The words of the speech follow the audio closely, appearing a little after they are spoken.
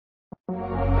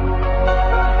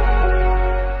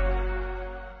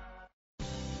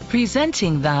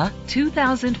Presenting the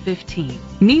 2015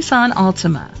 Nissan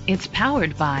Altima. It's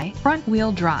powered by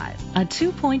front-wheel drive, a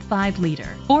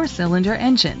 2.5-liter four-cylinder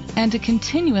engine, and a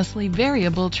continuously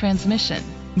variable transmission.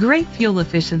 Great fuel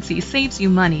efficiency saves you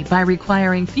money by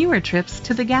requiring fewer trips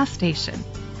to the gas station.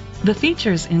 The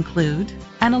features include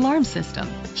an alarm system,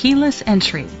 keyless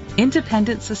entry,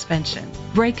 independent suspension,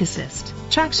 brake assist,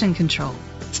 traction control,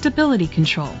 stability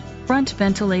control, front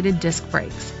ventilated disc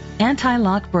brakes,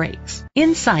 anti-lock brakes.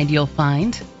 Inside you'll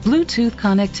find Bluetooth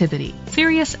connectivity,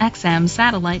 Sirius XM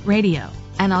satellite radio,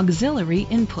 an auxiliary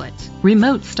input,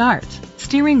 remote start,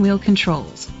 steering wheel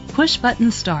controls, push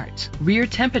button start, rear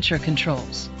temperature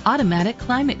controls, automatic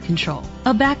climate control,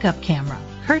 a backup camera,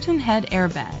 curtain head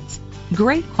airbags.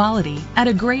 Great quality at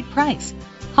a great price.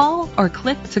 Call or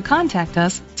click to contact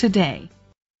us today.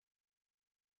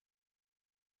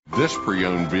 This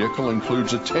pre-owned vehicle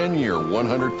includes a 10-year,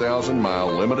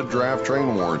 100,000-mile limited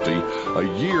drivetrain warranty,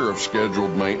 a year of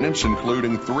scheduled maintenance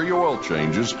including 3 oil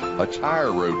changes, a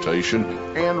tire rotation,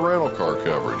 and rental car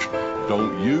coverage.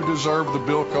 Don't you deserve the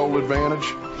Bill Cole advantage?